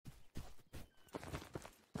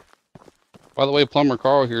By the way, Plumber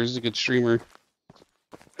Carl here is a good streamer.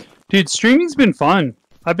 Dude, streaming's been fun.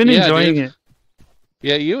 I've been enjoying it.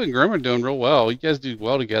 Yeah, you and Grim are doing real well. You guys do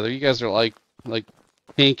well together. You guys are like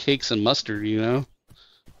pancakes and mustard, you know?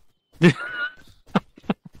 Did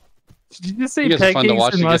you just say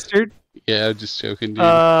pancakes and mustard? Yeah, just joking, dude.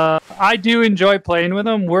 I do enjoy playing with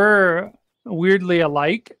them. We're weirdly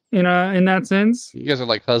alike, in that sense. You guys are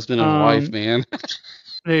like husband and wife, man.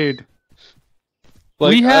 Dude.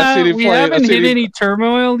 Like, we haven't hit any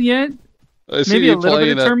turmoil yet. Maybe a little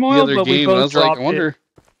bit of turmoil, but we both dropped it.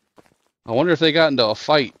 I wonder if they got into a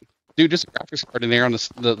fight. Dude, just a graphics card in there on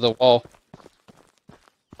the wall.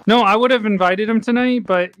 No, I would have invited him tonight,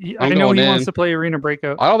 but I know he wants to play Arena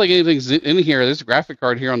Breakout. I don't think anything's in here. There's a graphic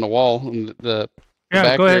card here on the wall in the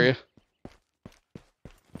back go ahead. area.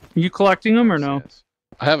 Are you collecting them or no?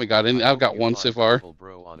 I haven't got any. I've got one so far.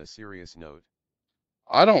 Bro, on a serious note.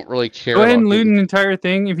 I don't really care. Go ahead and loot an entire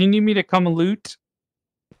thing. If you need me to come loot,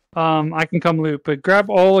 I can come loot. But grab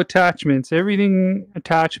all attachments, everything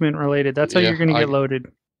attachment related. That's how you're gonna get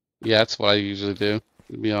loaded. Yeah, that's what I usually do.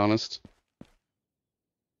 To be honest.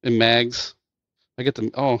 And mags. I get them.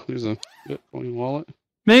 Oh, there's a Bitcoin wallet.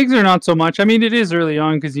 Mags are not so much. I mean, it is early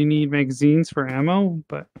on because you need magazines for ammo,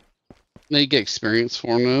 but Now you get experience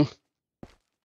for them, though.